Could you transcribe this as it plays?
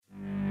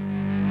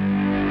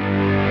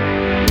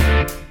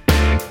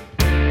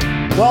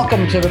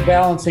Welcome to the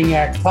Balancing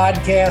Act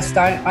podcast.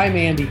 I'm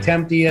Andy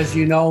Tempe, as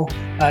you know.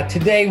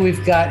 Today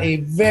we've got a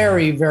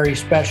very, very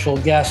special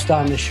guest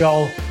on the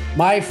show,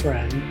 my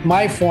friend,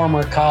 my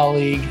former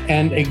colleague,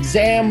 and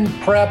exam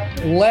prep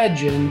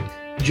legend,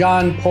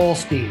 John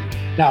Polstein.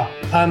 Now,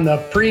 on the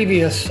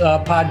previous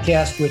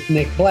podcast with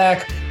Nick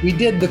Black, we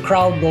did The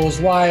Crowd Goes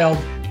Wild,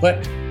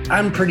 but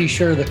I'm pretty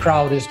sure the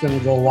crowd is going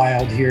to go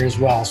wild here as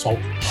well. So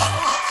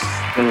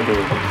we'll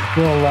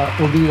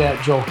do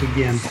that joke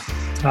again.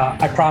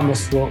 I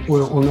promise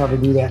we'll never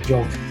do that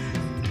joke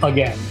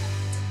again.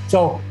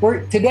 So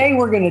today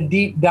we're going to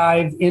deep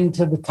dive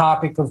into the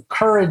topic of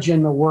courage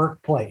in the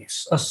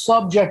workplace, a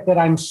subject that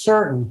I'm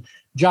certain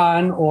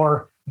John,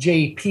 or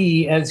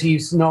JP as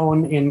he's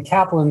known in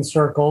Kaplan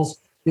circles,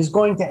 is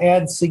going to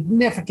add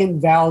significant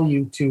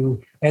value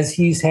to, as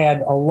he's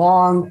had a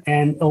long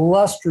and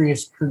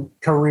illustrious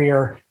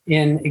career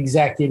in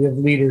executive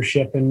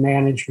leadership and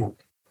management.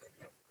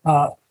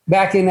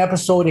 Back in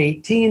episode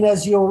 18,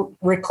 as you'll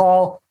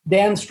recall,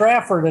 Dan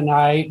Strafford and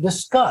I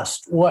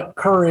discussed what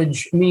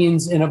courage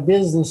means in a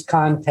business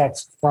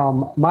context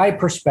from my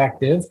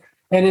perspective.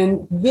 And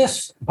in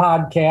this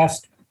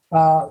podcast,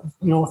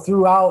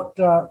 throughout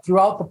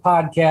the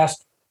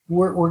podcast,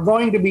 we're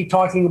going to be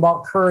talking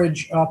about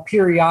courage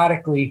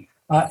periodically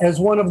as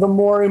one of the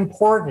more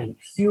important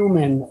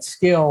human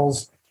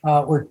skills.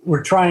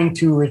 We're trying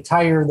to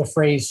retire the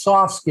phrase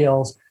soft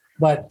skills,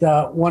 but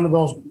one of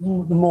those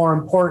more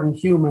important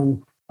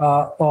human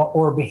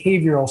or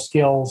behavioral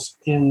skills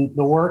in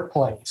the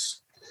workplace.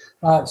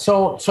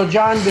 So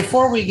John,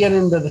 before we get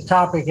into the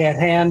topic at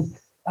hand,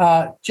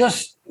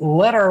 just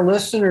let our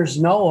listeners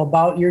know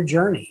about your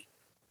journey.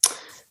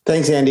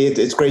 Thanks, Andy.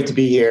 It's great to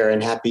be here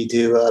and happy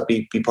to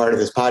be part of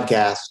this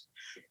podcast.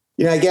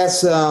 I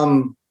guess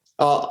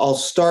I'll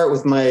start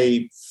with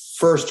my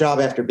first job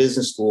after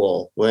business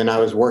school when I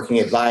was working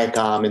at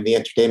Viacom in the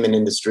entertainment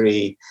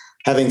industry,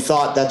 having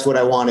thought that's what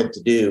I wanted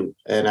to do.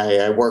 And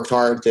I worked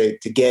hard to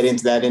get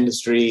into that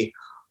industry,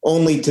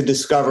 only to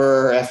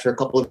discover after a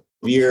couple of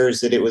years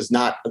that it was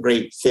not a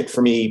great fit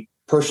for me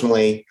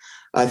personally.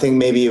 I think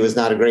maybe it was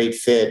not a great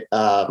fit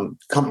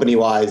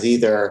company-wise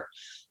either.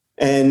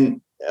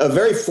 And a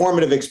very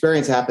formative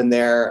experience happened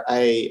there.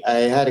 I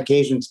had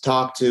occasion to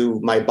talk to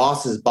my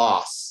boss's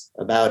boss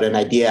about an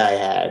idea I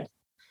had.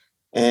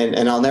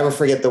 And I'll never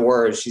forget the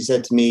words. She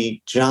said to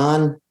me,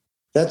 "John,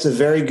 that's a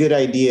very good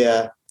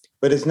idea,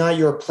 but it's not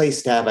your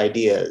place to have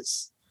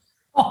ideas."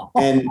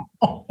 And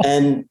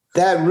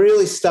that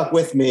really stuck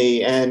with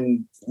me.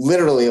 And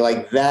literally,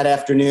 like that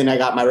afternoon, I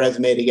got my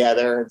resume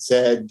together and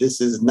said, this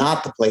is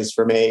not the place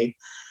for me.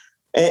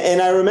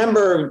 And I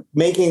remember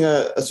making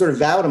a sort of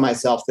vow to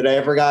myself that I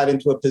ever got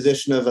into a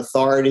position of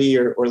authority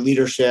or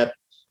leadership,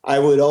 I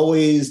would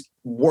always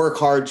work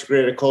hard to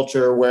create a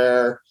culture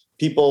where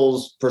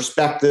people's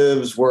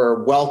perspectives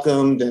were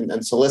welcomed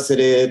and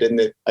solicited, and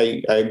that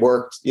I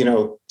worked,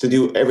 to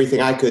do everything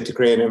I could to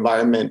create an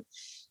environment,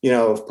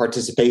 of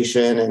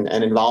participation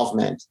and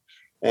involvement.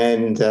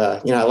 And,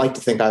 I like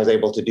to think I was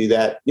able to do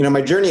that.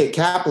 My journey at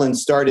Kaplan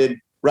started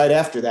right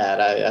after that.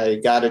 I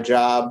got a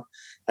job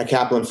at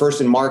Kaplan,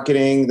 first in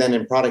marketing, then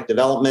in product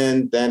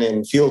development, then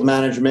in field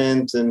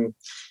management. And,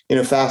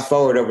 fast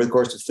forward over the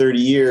course of 30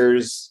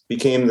 years,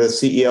 became the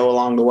CEO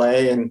along the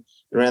way and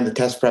ran the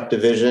test prep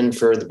division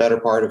for the better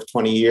part of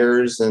 20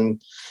 years. And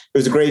it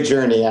was a great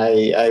journey.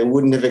 I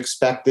wouldn't have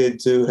expected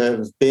to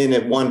have been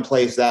at one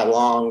place that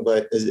long,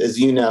 but as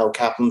you know,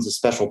 Kaplan's a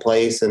special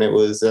place, and it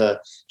was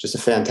just a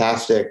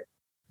fantastic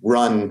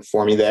run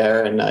for me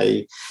there. And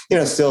I,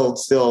 still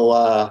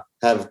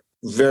have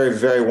very,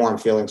 very warm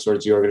feelings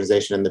towards the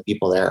organization and the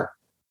people there.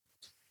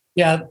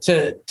 Yeah,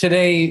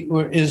 today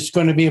is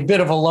going to be a bit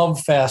of a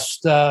love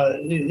fest.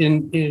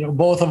 In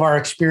both of our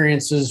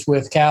experiences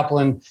with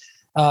Kaplan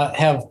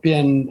have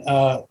been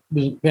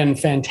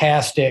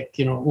fantastic.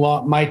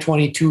 My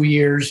 22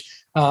 years.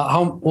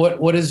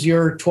 What is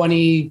your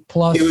 20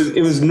 plus?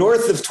 It was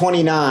north of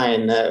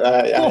 29.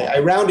 I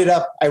rounded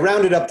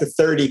up to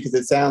 30 because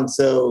it sounds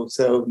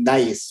so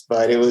nice,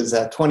 but it was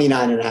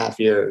 29 and a half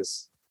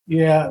years.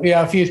 Yeah.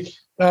 If you,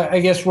 I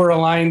guess we're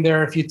aligned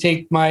there. If you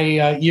take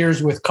my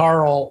years with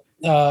Carl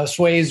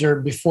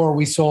Swayzer before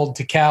we sold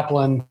to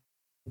Kaplan,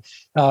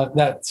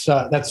 that's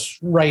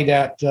right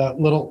at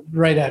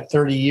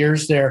 30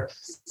 years there.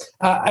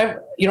 I've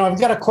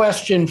got a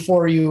question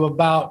for you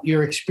about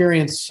your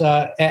experience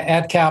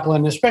at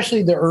Kaplan,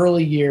 especially the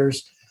early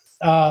years.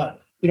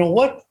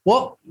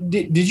 What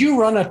did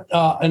you run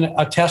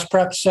a test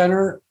prep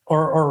center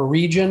or a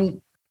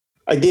region?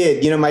 I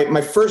did.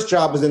 My first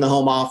job was in the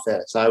home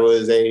office. I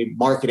was a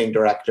marketing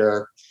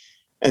director.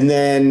 And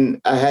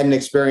then I had an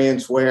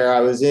experience where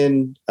I was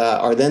in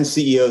our then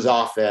CEO's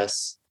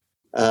office,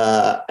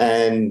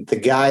 and the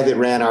guy that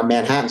ran our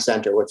Manhattan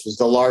center, which was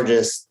the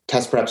largest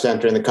test prep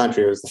center in the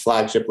country, it was the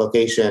flagship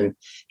location,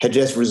 had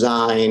just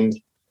resigned.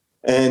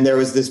 And there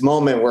was this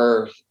moment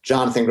where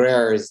Jonathan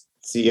Greer, his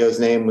CEO's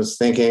name, was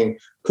thinking,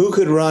 who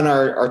could run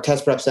our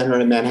test prep center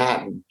in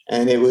Manhattan?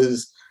 And it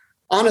was,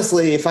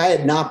 honestly, if I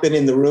had not been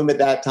in the room at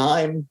that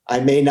time, I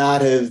may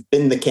not have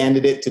been the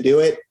candidate to do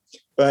it.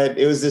 but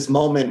it was this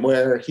moment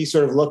where he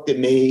sort of looked at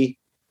me,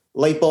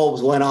 light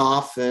bulbs went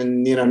off,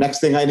 and, next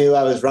thing I knew,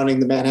 I was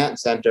running the Manhattan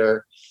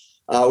Center,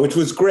 which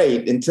was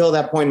great. Until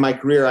that point in my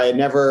career, I had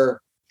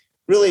never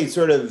really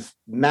sort of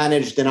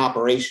managed an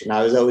operation.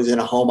 I was always in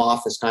a home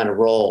office kind of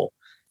role.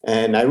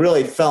 And I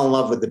really fell in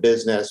love with the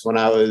business when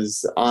I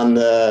was on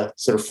the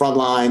sort of front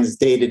lines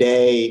day to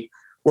day,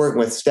 working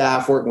with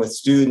staff, working with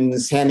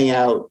students, handing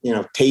out,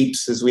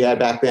 tapes as we had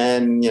back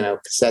then,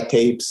 cassette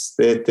tapes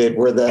that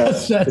were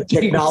the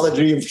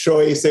technology of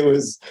choice. It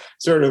was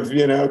sort of,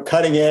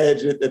 cutting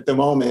edge at the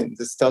moment.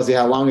 This tells you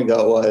how long ago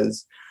it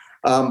was.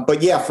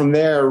 But yeah, from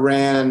there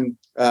ran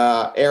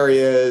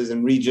areas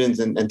and regions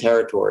and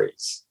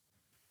territories.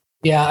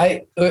 Yeah,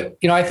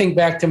 I think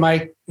back to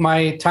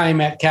my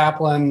time at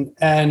Kaplan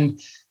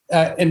and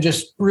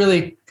just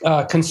really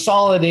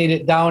consolidate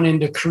it down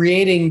into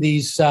creating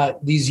these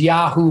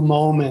Yahoo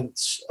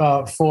moments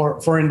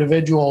for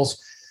individuals.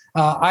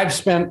 I've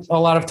spent a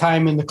lot of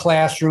time in the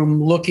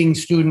classroom looking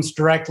students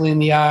directly in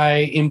the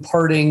eye,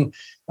 imparting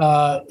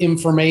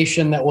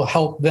information that will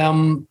help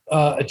them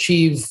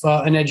achieve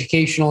an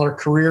educational or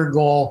career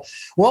goal.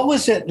 What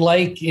was it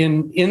like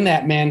in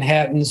that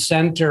Manhattan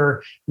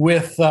Center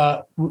with,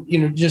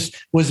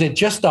 was it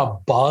just a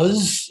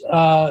buzz?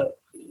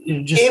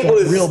 It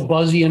was a real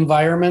buzzy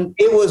environment?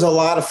 It was a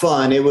lot of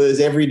fun. It was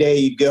every day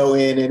you'd go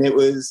in and it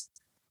was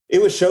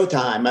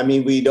showtime. I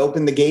mean, we'd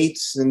open the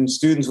gates and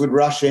students would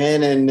rush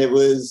in, and it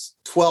was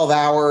 12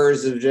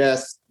 hours of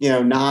just,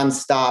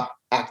 nonstop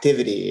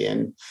activity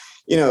and,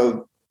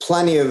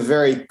 plenty of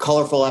very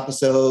colorful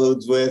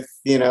episodes with,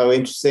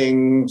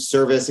 interesting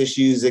service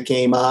issues that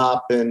came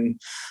up.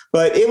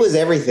 But it was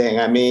everything.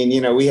 I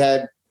mean, we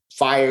had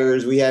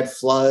fires, we had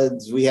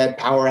floods, we had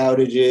power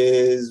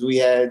outages, we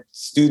had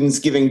students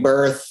giving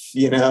birth,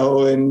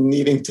 and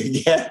needing to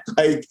get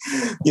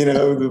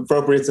the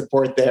appropriate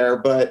support there.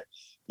 But,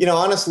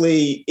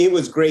 honestly, it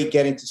was great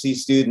getting to see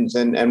students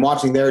and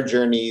watching their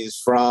journeys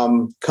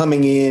from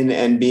coming in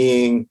and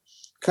being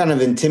kind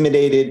of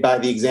intimidated by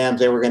the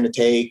exams they were going to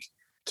take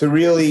to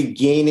really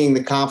gaining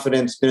the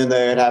confidence that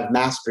they would have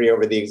mastery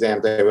over the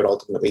exams they would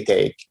ultimately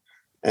take.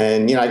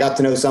 And, I got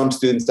to know some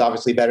students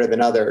obviously better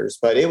than others,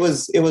 but it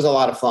was a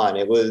lot of fun.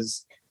 It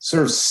was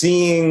sort of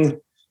seeing,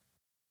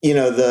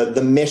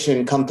 the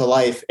mission come to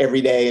life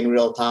every day in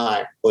real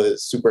time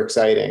was super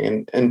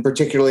exciting. And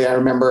particularly I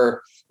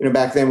remember,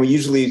 back then we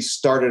usually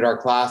started our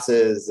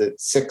classes at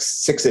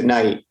six at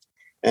night,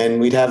 and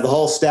we'd have the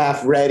whole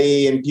staff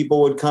ready and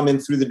people would come in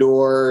through the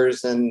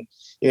doors, and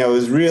it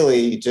was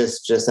really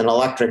just an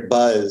electric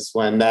buzz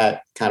when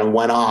that kind of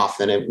went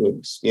off, and it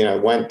was,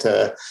 went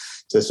to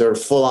sort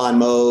of full on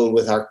mode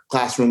with our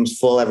classrooms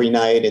full every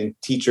night and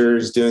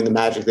teachers doing the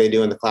magic they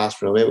do in the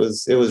classroom. It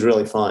was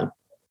really fun.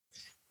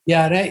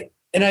 Yeah.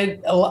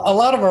 And a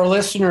lot of our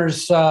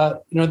listeners,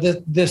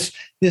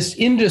 this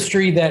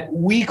industry that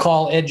we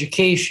call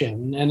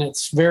education, and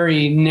it's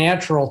very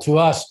natural to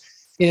us,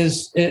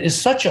 is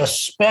such a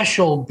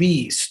special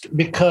beast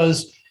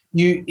because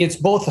it's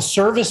both a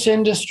service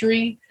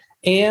industry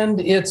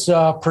and it's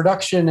a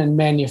production and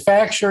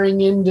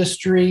manufacturing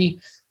industry.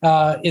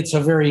 It's a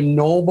very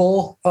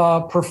noble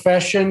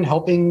profession,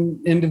 helping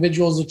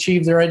individuals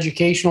achieve their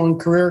educational and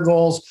career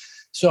goals.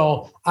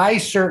 So I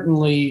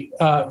certainly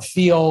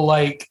feel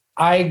like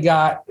I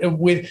got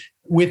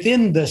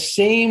within the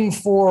same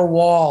four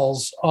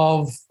walls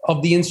of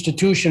the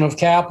institution of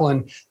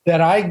Kaplan that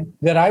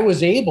I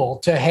was able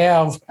to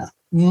have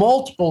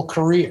multiple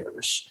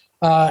careers.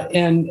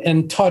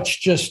 And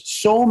touch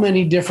just so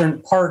many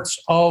different parts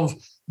of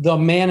the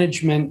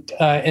management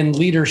and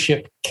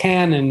leadership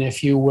canon,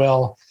 if you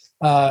will.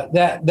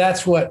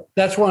 That's one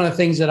of the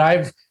things that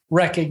I've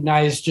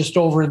recognized just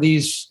over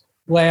these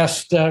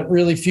last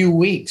really few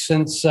weeks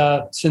since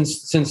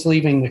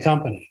leaving the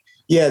company.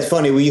 Yeah, it's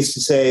funny. We used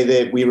to say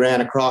that we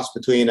ran a cross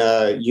between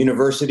a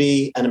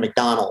university and a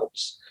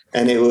McDonald's,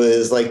 and it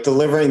was like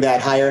delivering that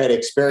higher ed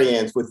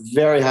experience with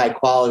very high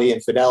quality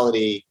and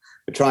fidelity,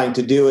 trying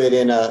to do it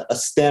in a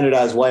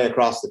standardized way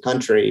across the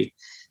country,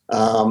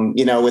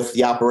 with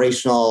the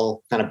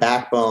operational kind of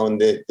backbone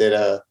that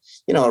a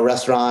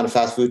restaurant, a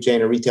fast food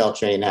chain, a retail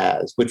chain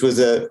has, which was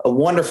a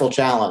wonderful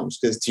challenge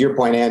because, to your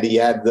point, Andy,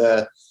 you had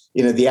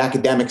the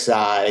academic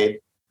side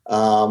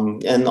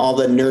and all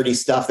the nerdy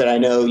stuff that I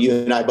know you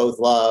and I both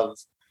love,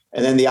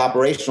 and then the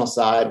operational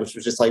side, which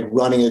was just like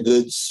running a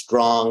good,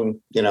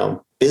 strong,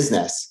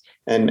 business,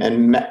 and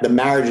the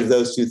marriage of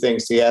those two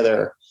things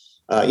together.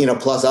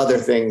 Plus other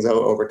things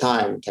over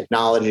time,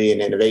 technology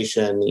and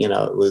innovation,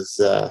 it was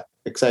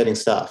exciting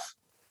stuff.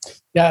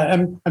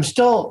 Yeah, I'm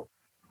still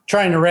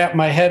trying to wrap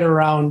my head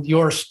around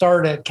your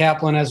start at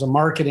Kaplan as a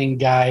marketing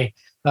guy,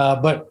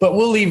 but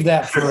we'll leave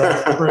that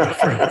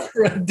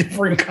for a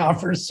different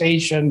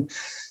conversation.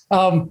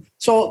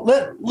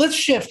 So let's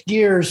shift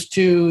gears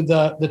to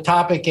the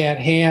topic at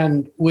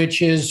hand,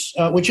 which is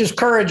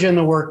courage in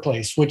the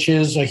workplace, which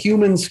is a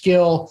human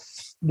skill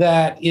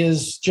that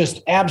is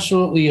just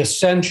absolutely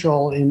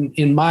essential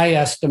in my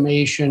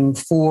estimation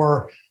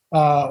for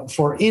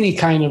any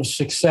kind of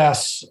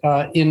success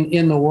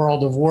in the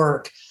world of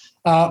work.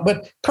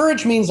 But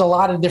courage means a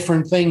lot of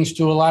different things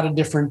to a lot of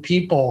different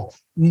people.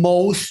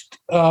 Most,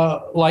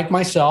 like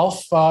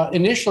myself,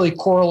 initially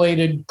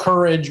correlated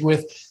courage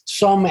with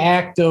some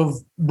act of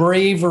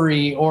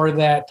bravery, or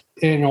that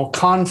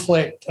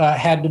conflict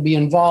had to be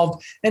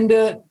involved, and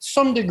to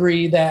some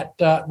degree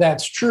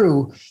that's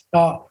true.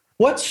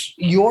 What's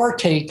your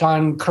take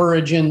on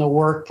courage in the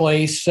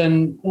workplace,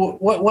 and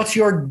what's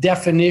your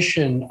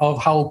definition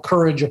of how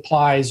courage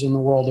applies in the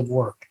world of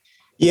work?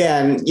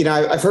 Yeah, and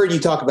I've heard you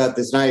talk about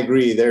this, and I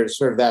agree. There's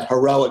sort of that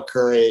heroic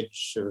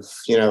courage of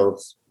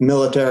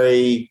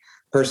military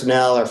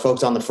personnel or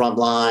folks on the front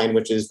line,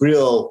 which is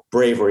real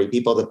bravery.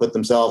 People that put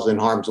themselves in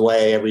harm's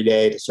way every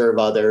day to serve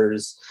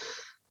others.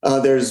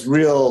 There's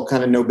real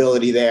kind of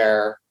nobility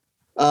there.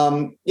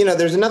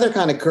 There's another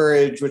kind of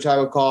courage, which I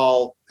would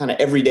call kind of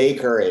everyday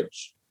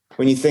courage.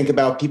 When you think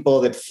about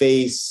people that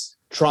face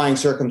trying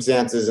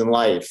circumstances in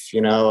life,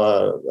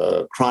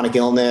 a chronic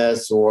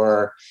illness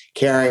or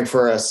caring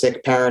for a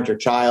sick parent or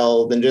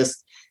child, and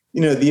just,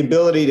 the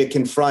ability to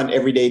confront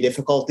everyday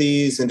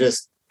difficulties and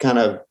just kind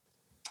of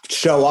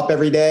show up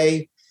every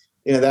day,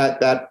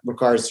 that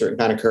requires a certain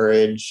kind of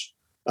courage.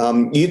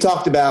 You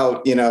talked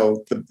about,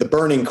 the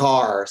burning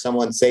car,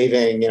 someone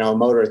saving, a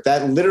motorist.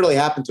 That literally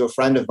happened to a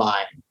friend of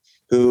mine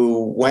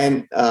who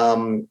went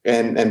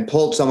and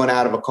pulled someone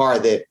out of a car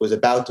that was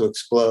about to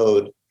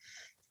explode,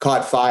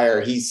 caught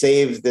fire. He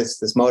saved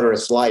this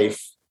motorist's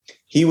life.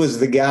 He was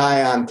the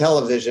guy on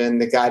television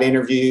that got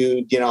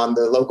interviewed, on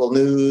the local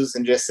news,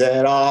 and just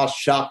said, "Oh,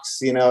 shucks,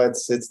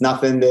 it's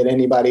nothing that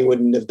anybody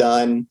wouldn't have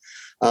done."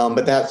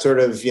 But that sort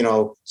of,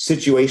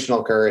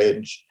 situational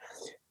courage.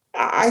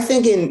 I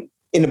think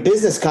in a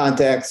business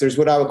context, there's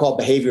what I would call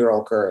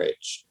behavioral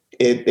courage.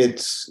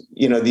 It's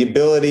the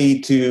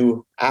ability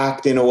to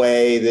act in a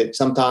way that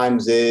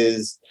sometimes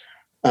is,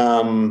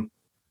 not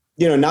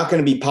going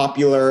to be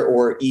popular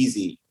or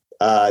easy.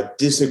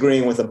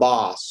 Disagreeing with a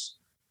boss,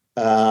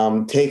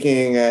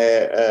 taking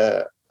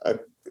a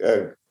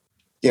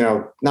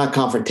not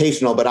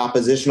confrontational, but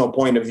oppositional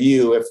point of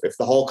view. If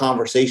the whole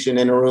conversation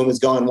in a room is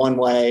going one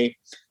way,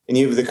 and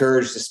you have the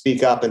courage to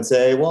speak up and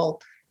say,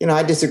 "Well,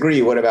 I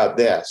disagree. What about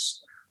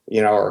this?"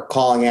 Or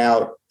calling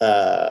out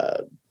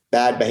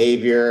bad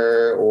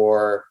behavior,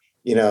 or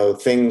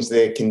things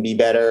that can be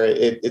better.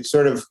 It's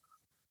sort of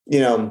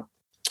the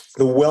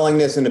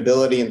willingness and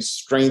ability and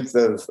strength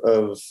of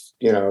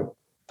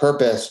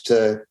purpose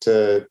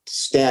to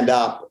stand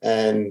up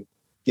and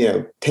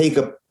take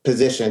a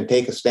position,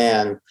 take a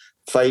stand,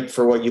 fight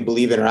for what you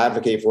believe in, or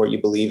advocate for what you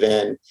believe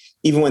in,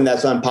 even when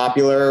that's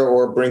unpopular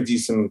or brings you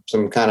some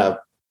kind of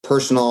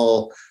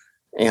personal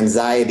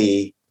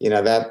anxiety.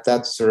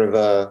 That's sort of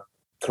a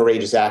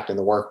courageous act in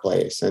the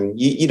workplace, and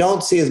you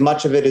don't see as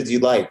much of it as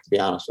you'd like, to be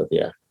honest with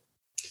you.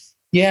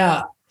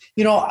 Yeah,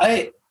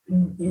 I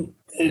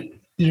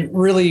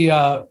really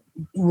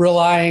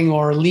relying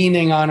or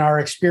leaning on our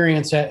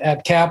experience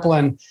at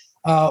Kaplan.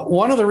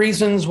 One of the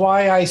reasons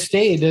why I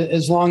stayed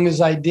as long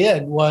as I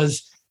did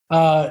was,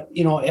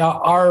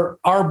 our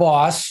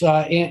boss,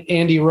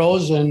 Andy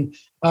Rosen,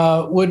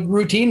 would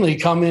routinely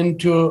come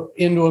into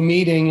a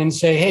meeting and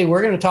say, "Hey,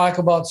 we're going to talk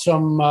about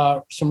some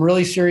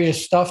really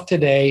serious stuff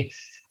today.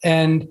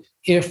 And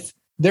if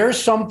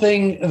there's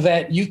something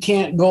that you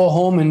can't go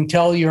home and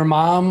tell your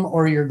mom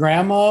or your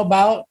grandma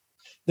about,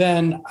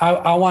 then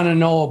I want to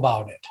know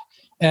about it."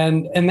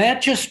 And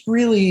that just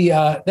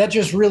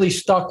really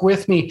stuck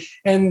with me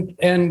and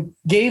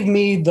gave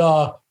me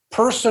the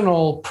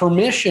personal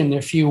permission,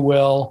 if you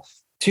will,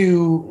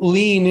 to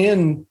lean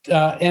in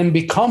and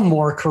become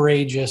more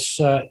courageous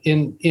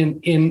in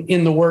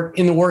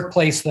the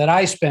workplace that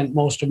I spent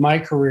most of my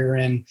career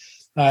in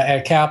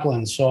at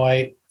Kaplan. So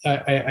I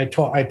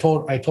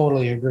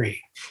totally agree.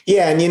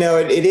 Yeah, and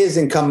it is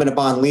incumbent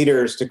upon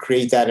leaders to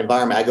create that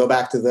environment. I go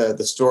back to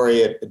the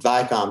story at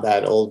Viacom,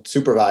 that old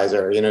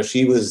supervisor.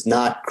 She was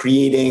not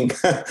creating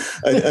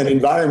an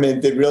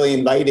environment that really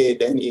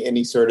invited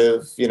any sort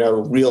of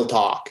real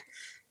talk.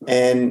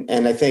 And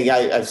I think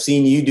I've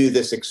seen you do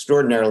this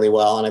extraordinarily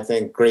well, and I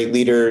think great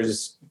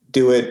leaders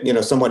do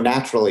it somewhat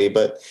naturally.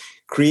 But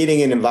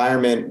creating an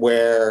environment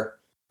where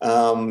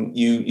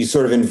you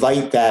sort of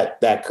invite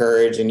that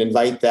courage and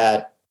invite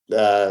that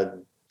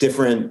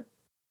different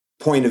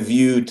point of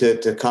view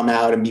to come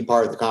out and be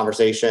part of the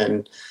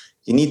conversation.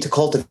 You need to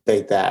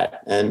cultivate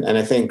that. And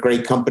I think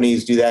great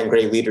companies do that and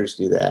great leaders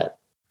do that.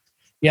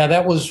 Yeah,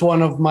 that was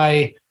one of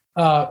my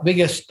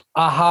biggest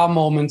aha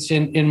moments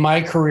in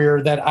my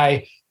career, that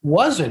I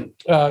wasn't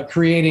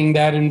creating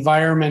that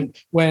environment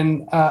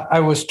when I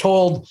was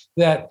told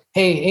that,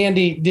 "Hey,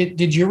 Andy,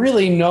 did you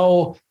really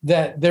know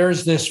that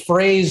there's this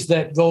phrase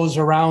that goes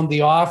around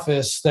the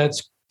office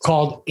that's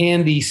called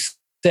Andy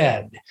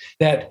said,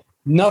 that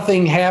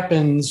nothing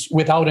happens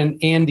without an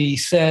Andy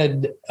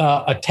said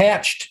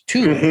attached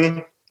to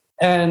it."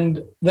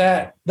 And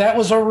that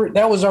was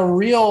a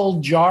real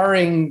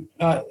jarring.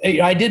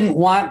 I didn't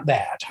want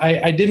that.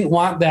 I didn't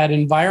want that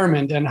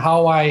environment, and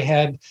how I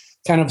had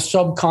kind of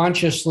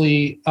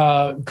subconsciously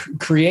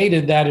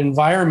created that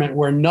environment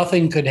where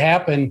nothing could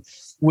happen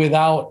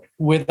without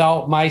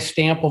my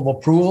stamp of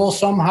approval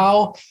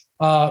somehow,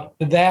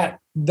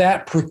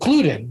 that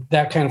precluded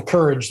that kind of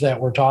courage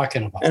that we're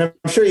talking about. And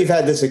I'm sure you've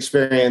had this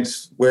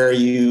experience where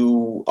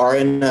you are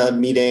in a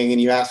meeting and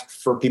you ask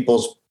for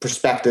people's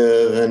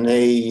perspective and,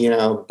 hey,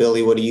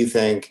 Billy, what do you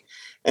think?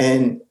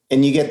 And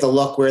you get the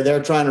look where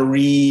they're trying to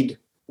read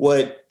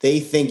what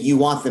they think you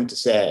want them to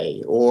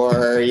say,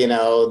 or,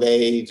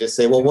 they just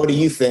say, well, what do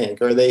you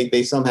think? Or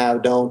they somehow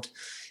don't,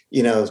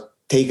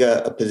 take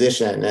a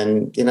position.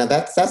 And,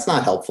 that's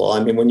not helpful.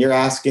 I mean, when you're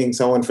asking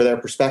someone for their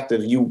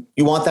perspective, you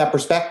want that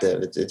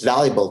perspective. It's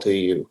valuable to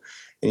you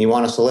and you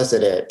want to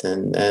solicit it.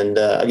 And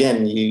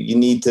again, you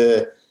need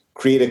to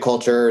create a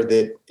culture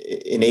that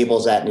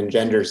enables that and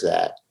engenders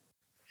that.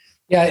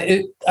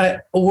 Yeah.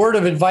 A word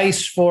of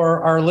advice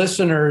for our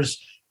listeners,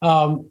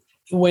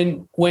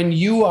 when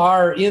you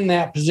are in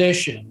that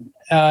position,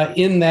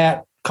 in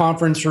that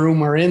conference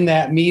room or in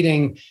that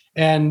meeting,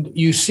 and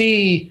you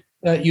see,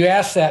 you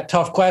ask that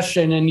tough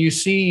question and you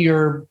see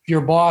your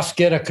boss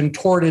get a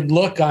contorted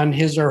look on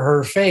his or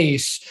her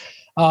face,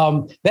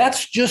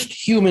 that's just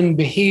human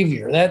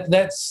behavior.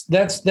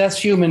 That's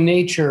human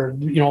nature.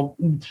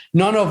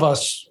 None of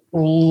us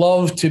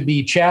love to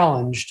be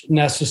challenged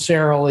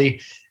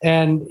necessarily.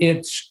 And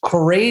it's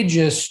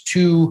courageous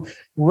to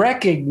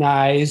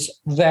recognize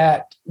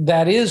that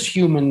is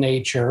human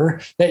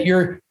nature, that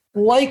you're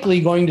likely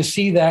going to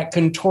see that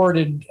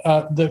contorted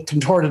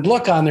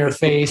look on their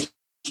face,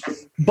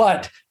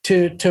 but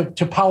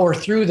to power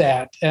through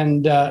that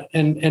and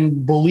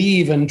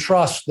believe and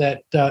trust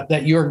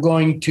that you're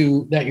going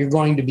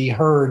to be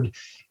heard.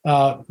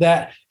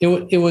 That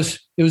it was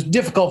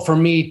difficult for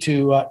me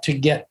to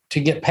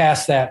get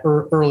past that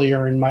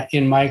earlier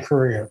in my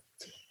career.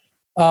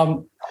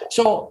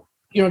 So,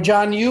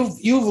 John,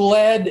 you've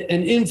led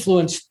and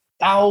influenced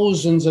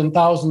thousands and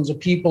thousands of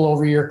people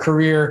over your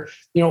career.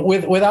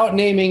 Without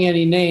naming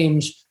any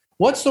names,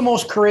 what's the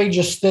most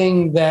courageous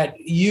thing that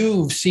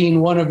you've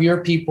seen one of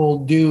your people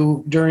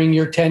do during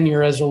your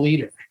tenure as a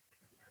leader?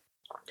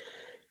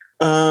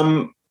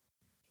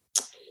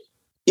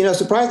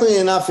 Surprisingly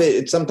enough,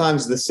 it's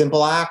sometimes the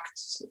simple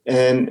acts.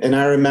 And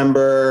I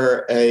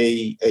remember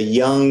a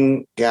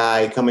young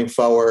guy coming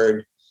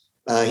forward.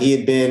 He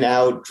had been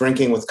out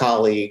drinking with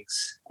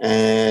colleagues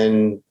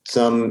and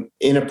some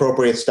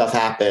inappropriate stuff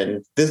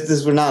happened.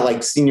 This were not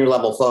like senior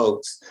level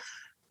folks,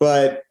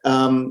 but,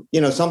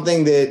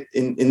 something that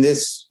in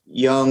this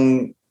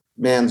young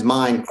man's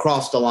mind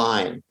crossed a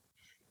line.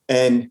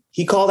 And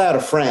he called out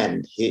a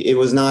friend. It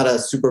was not a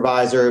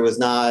supervisor. It was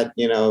not,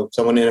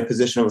 someone in a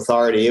position of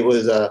authority. It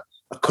was a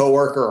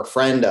coworker, a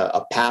friend,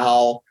 a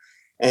pal.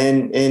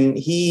 And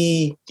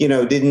he,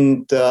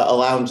 didn't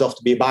allow himself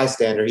to be a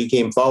bystander. He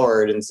came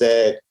forward and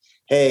said,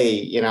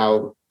 hey,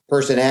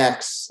 person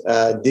X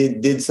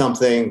did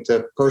something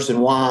to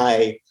person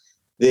Y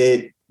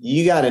that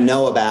you got to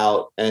know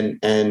about and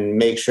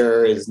make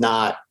sure is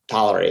not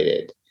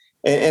tolerated.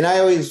 And I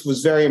always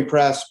was very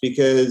impressed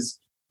because,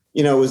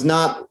 it was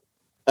not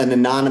an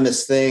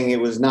anonymous thing. It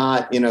was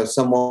not,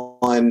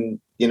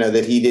 someone,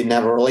 that he didn't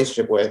have a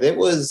relationship with. It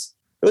was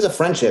a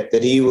friendship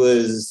that he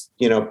was,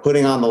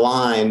 putting on the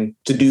line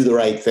to do the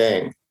right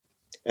thing.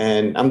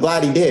 And I'm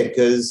glad he did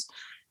because,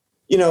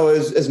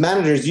 as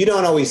managers, you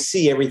don't always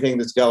see everything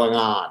that's going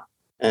on.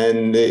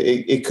 And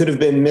it could have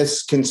been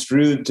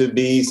misconstrued to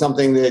be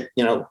something that,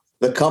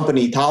 the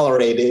company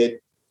tolerated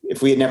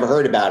if we had never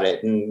heard about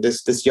it. And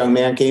this young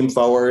man came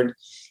forward,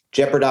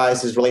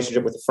 jeopardized his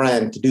relationship with a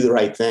friend to do the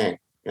right thing.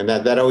 And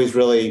that always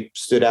really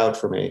stood out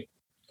for me.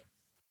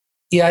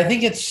 Yeah, I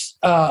think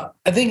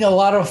I think a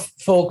lot of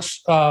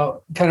folks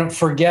kind of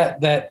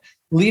forget that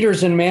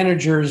leaders and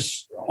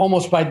managers,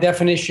 almost by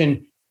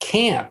definition,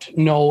 can't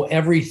know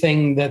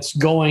everything that's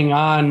going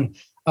on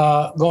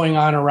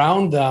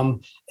around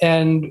them.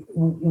 And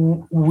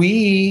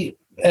we,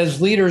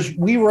 as leaders,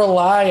 we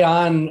rely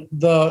on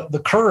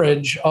the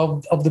courage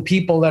of the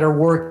people that are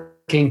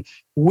working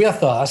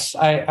with us.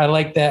 I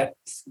like that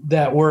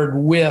word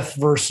with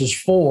versus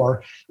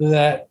for,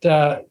 that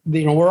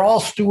we're all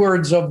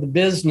stewards of the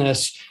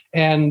business,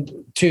 and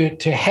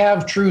to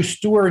have true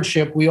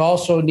stewardship, we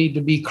also need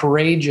to be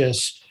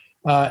courageous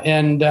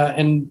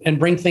and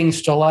bring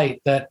things to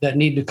light that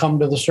need to come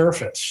to the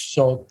surface.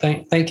 So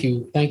thank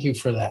you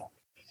for that.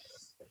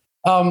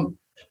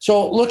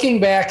 So looking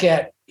back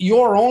at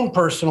your own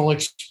personal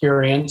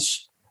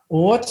experience,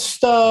 what's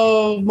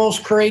the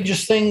most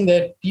courageous thing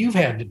that you've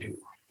had to do?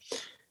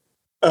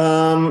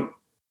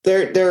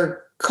 There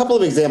are a couple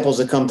of examples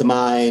that come to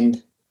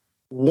mind.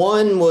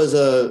 One was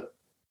an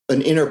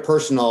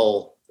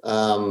interpersonal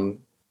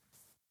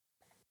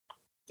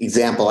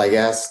example, I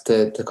guess,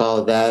 to call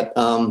it that.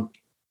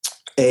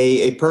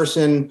 A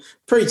person,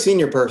 pretty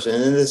senior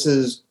person, and this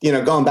is,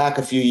 going back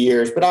a few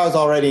years, but I was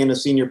already in a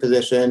senior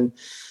position.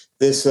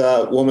 This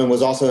woman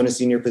was also in a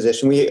senior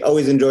position. We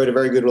always enjoyed a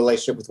very good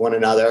relationship with one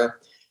another.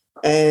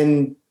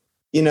 And,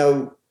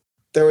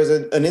 there was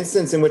an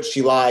instance in which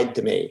she lied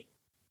to me.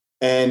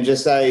 And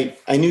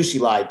I knew she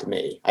lied to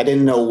me. I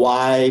didn't know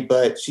why,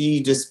 but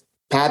she just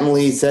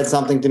patently said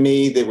something to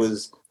me that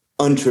was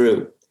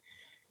untrue.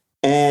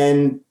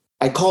 And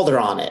I called her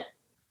on it.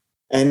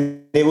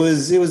 And it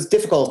was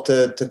difficult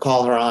to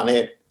call her on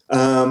it.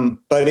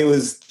 But it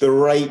was the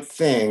right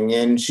thing.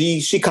 And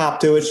she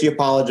copped to it. She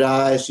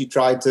apologized. She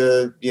tried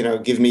to,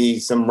 give me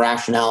some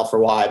rationale for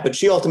why. But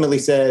she ultimately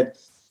said,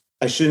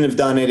 I shouldn't have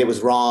done it. It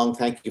was wrong.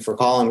 Thank you for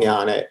calling me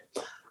on it.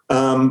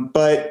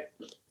 But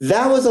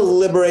that was a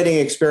liberating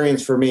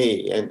experience for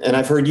me. And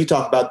I've heard you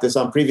talk about this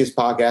on previous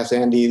podcasts,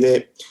 Andy,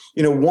 that,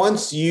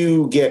 once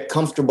you get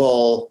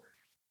comfortable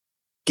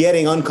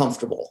getting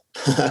uncomfortable,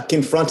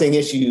 confronting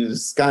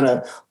issues, kind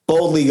of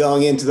boldly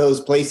going into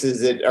those places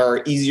that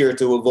are easier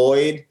to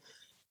avoid,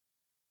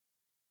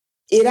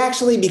 it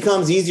actually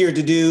becomes easier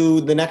to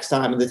do the next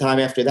time and the time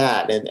after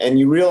that. And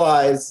you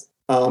realize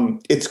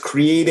it's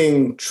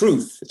creating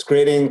truth. It's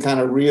creating kind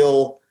of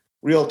real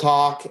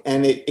talk,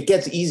 and it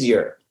gets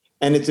easier,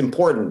 and it's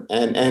important,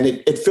 and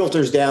it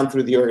filters down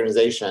through the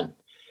organization.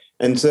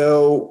 And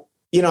so,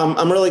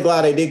 I'm really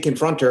glad I did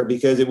confront her,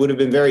 because it would have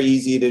been very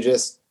easy to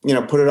just,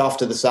 put it off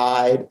to the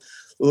side,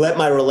 let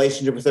my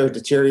relationship with her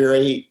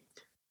deteriorate,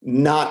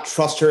 not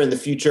trust her in the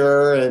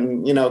future,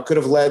 and, could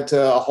have led to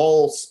a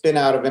whole spin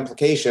out of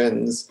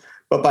implications.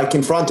 But by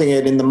confronting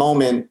it in the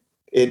moment,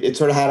 it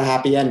sort of had a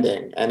happy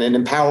ending and an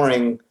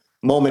empowering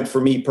moment for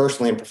me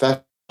personally and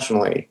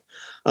professionally.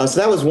 So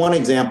that was one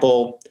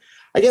example.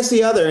 I guess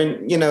the other,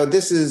 and,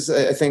 this is,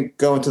 I think,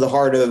 going to the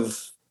heart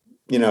of,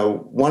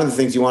 one of the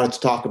things you wanted to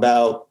talk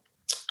about.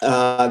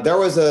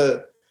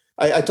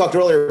 I talked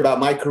earlier about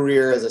my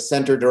career as a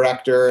center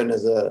director and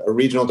as a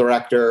regional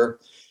director.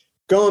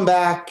 Going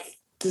back,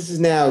 this is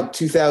now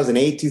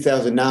 2008,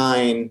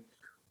 2009,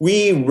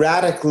 we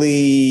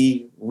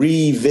radically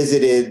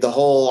revisited the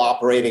whole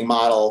operating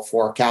model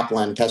for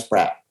Kaplan Test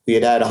Prep. We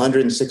had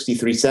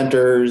 163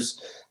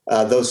 centers.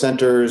 Those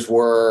centers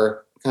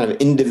were kind of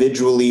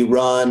individually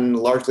run,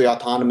 largely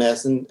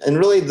autonomous, and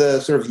really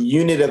the sort of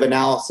unit of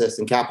analysis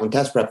in Kaplan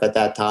Test Prep at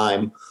that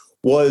time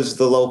was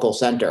the local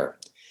center.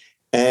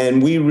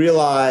 And we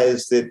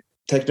realized that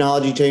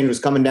technology change was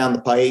coming down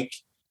the pike,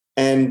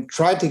 and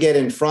tried to get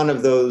in front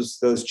of those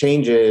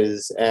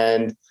changes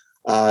and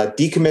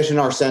decommission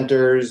our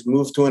centers,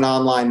 move to an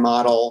online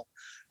model,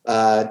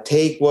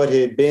 take what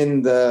had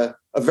been a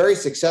very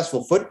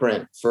successful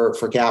footprint for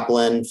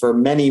Kaplan for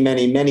many,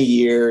 many, many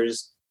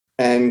years,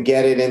 and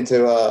get it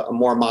into a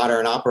more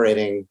modern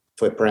operating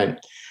footprint.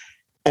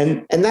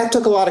 And that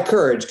took a lot of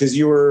courage, because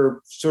you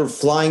were sort of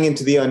flying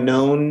into the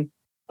unknown.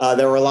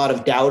 There were a lot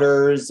of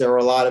doubters. There were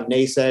a lot of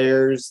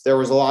naysayers. There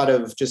was a lot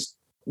of just,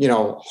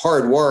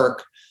 hard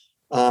work.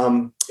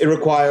 It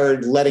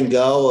required letting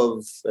go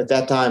of, at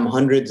that time,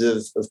 hundreds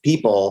of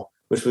people,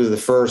 which was the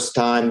first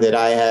time that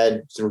I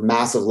had sort of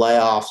massive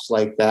layoffs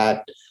like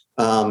that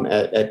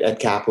at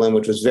Kaplan,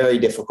 which was very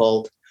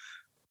difficult.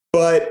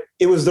 But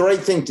it was the right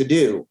thing to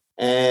do.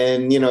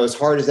 And, as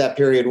hard as that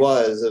period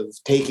was of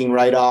taking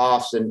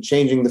write-offs and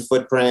changing the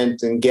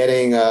footprint and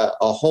getting a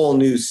whole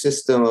new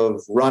system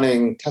of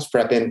running test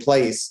prep in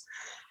place,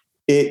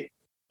 it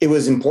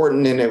was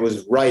important and it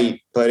was right,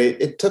 but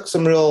it took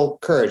some real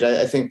courage.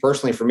 I think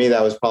personally for me,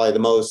 that was probably the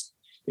most,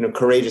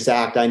 courageous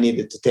act I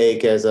needed to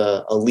take as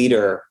a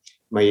leader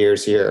in my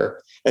years here.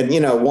 And,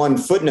 one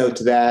footnote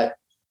to that,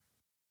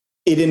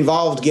 it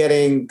involved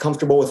getting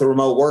comfortable with a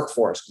remote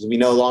workforce, because we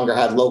no longer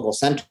had local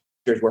centers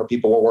where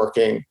people were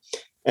working.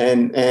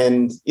 And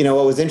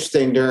what was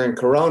interesting during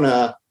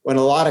Corona, when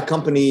a lot of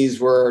companies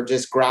were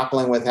just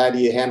grappling with how do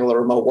you handle a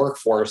remote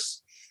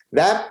workforce,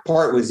 that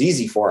part was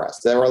easy for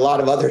us. There were a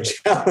lot of other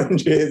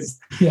challenges,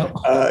 Yep.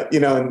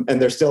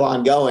 And they're still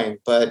ongoing.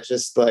 But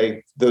just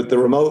like the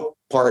remote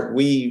part,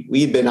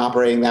 we'd been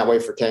operating that way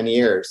for 10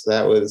 years.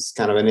 That was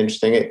kind of an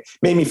interesting. It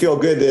made me feel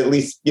good that at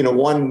least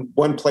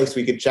one place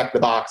we could check the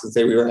box and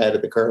say we were ahead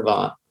of the curve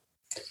on.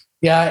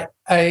 Yeah,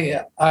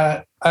 I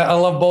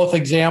love both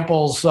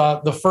examples.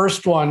 The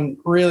first one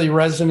really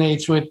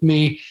resonates with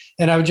me,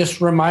 and I would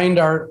just remind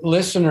our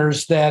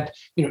listeners that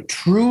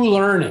true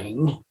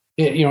learning,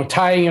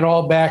 tying it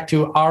all back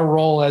to our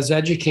role as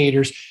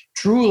educators,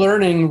 true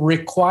learning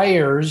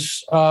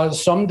requires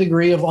some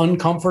degree of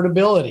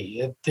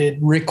uncomfortability. It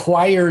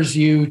requires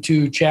you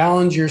to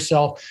challenge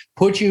yourself,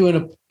 put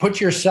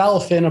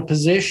yourself in a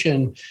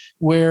position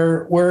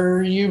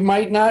where you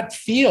might not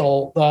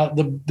feel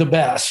the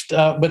best.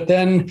 But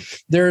then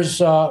there's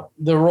the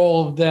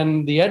role of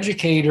then the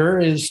educator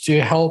is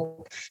to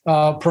help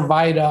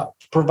provide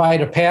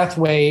a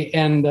pathway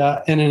and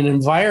an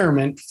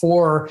environment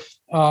for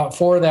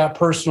that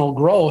personal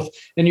growth.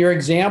 And your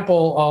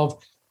example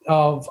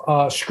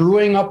of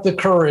screwing up the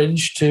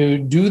courage to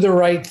do the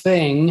right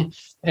thing,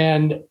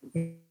 and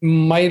you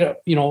might have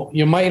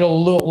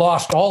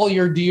lost all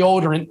your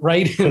deodorant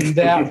right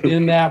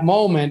in that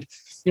moment.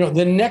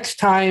 The next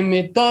time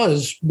it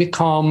does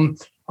become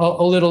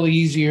a little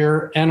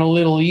easier and a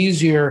little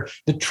easier.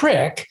 The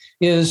trick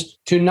is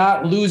to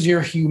not lose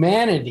your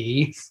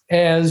humanity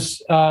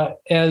as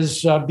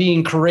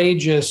being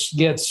courageous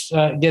gets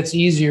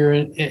easier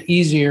and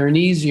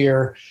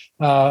easier,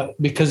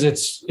 because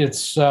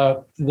it's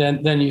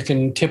then you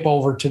can tip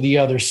over to the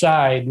other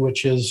side,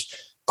 which is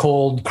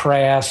cold,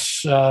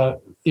 crass,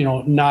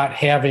 not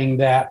having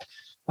that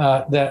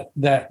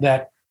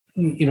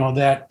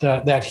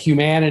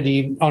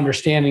humanity,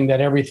 understanding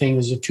that everything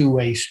is a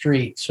two-way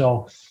street.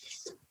 So,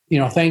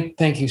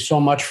 thank you so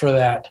much for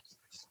that.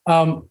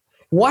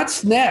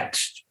 What's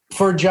next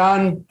for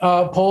John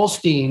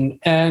Polstein?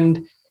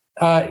 And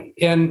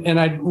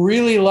I'd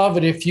really love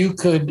it if you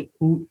could.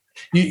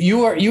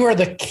 You are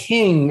the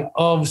king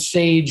of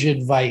sage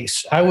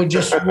advice. I would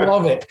just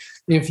love it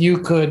if you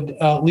could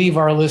leave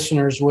our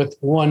listeners with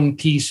one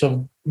piece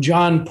of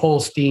John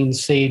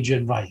Polstein's sage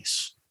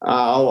advice.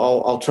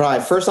 I'll try.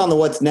 First, on the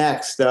what's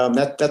next.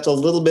 That's a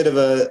little bit of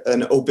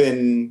an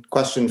open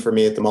question for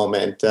me at the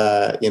moment.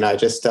 I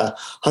just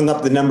hung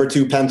up the number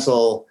 2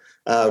 pencil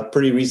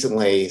pretty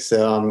recently,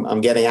 so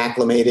I'm getting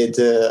acclimated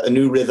to a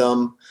new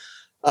rhythm.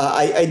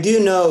 I do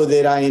know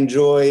that I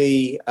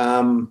enjoy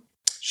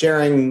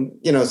sharing,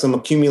 some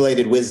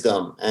accumulated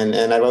wisdom, and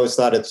I've always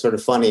thought it's sort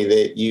of funny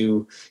that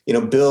you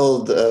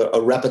build a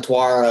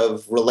repertoire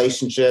of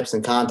relationships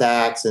and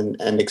contacts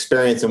and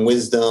experience and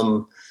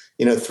wisdom,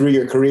 through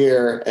your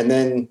career, and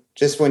then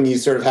just when you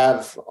sort of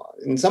have,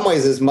 in some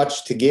ways, as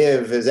much to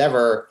give as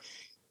ever,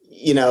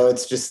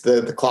 it's just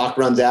the clock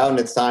runs out and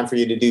it's time for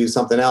you to do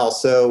something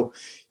else. So,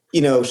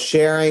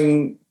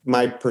 sharing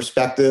my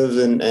perspectives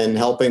and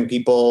helping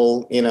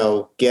people,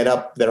 get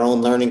up their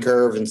own learning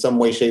curve in some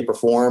way, shape, or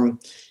form.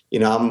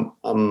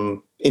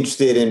 I'm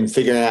interested in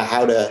figuring out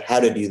how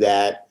to do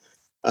that.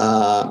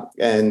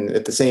 And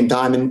at the same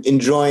time,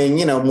 enjoying,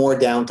 more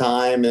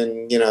downtime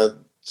and,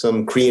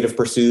 some creative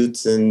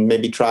pursuits, and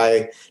maybe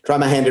try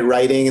my hand at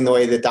writing in the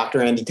way that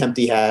Dr. Andy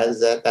Temte has.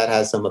 That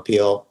has some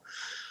appeal.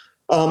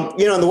 In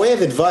the way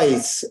of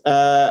advice,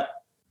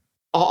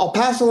 I'll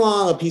pass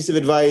along a piece of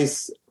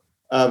advice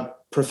a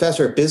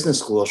professor at business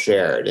school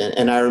shared.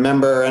 And I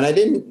remember, and I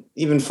didn't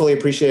even fully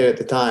appreciate it at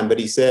the time, but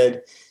he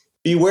said,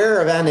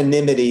 beware of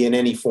anonymity in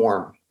any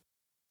form.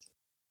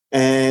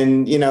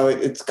 And,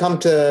 it's come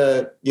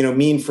to,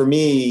 mean for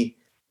me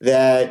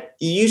that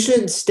you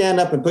should stand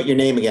up and put your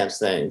name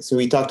against things. So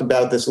we talked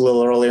about this a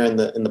little earlier in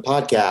the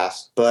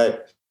podcast,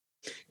 but,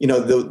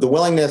 the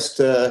willingness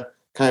to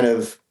kind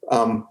of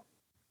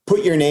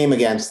put your name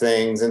against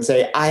things and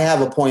say, I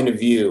have a point of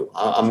view.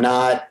 I'm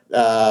not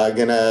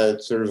going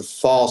to sort of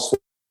fall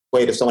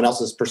sway to someone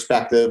else's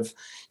perspective.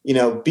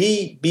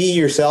 Be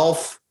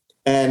yourself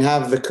and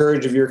have the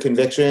courage of your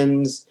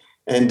convictions,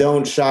 and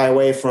don't shy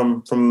away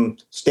from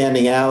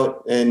standing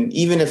out. And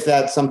even if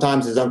that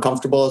sometimes is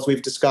uncomfortable, as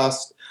we've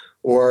discussed,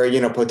 or,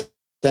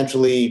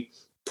 potentially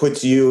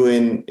puts you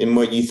in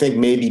what you think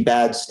may be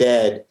bad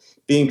stead,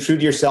 being true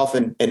to yourself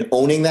and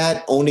owning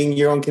that, owning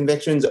your own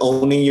convictions,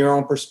 owning your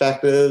own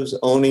perspectives,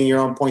 owning your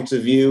own points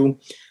of view,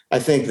 I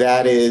think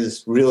that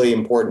is really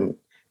important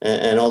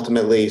and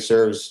ultimately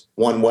serves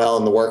one well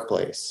in the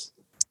workplace.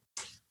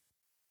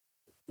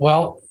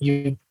 Well,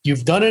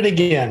 you've done it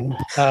again.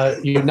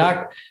 You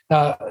knocked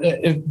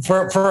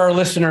for our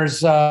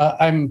listeners.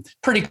 I'm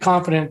pretty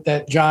confident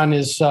that John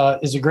is a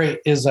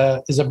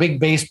big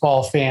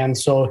baseball fan.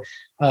 So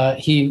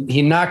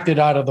he knocked it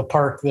out of the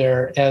park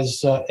there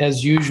as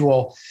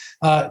usual.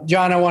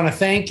 John, I want to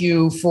thank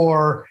you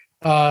for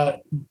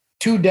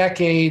 2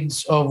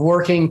 decades of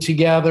working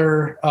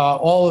together.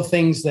 All the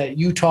things that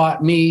you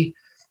taught me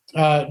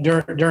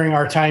during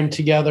our time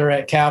together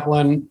at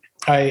Kaplan.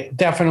 I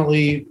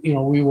definitely,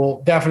 we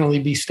will definitely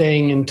be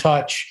staying in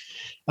touch.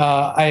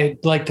 I'd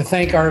like to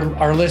thank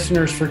our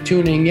listeners for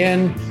tuning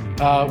in.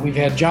 We've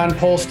had John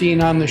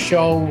Polstein on the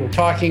show. We're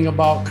talking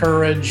about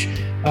courage.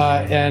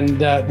 And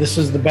this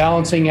is the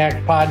Balancing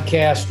Act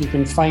podcast. You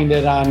can find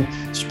it on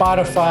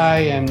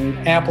Spotify and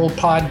Apple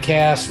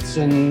Podcasts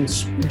and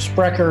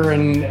Spreaker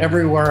and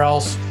everywhere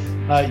else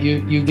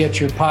you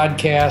get your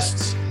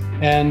podcasts.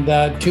 And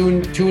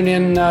tune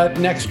in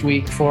next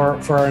week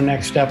for our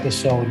next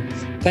episode.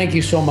 Thank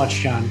you so much,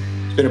 John.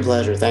 It's been a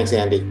pleasure. Thanks,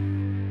 Andy.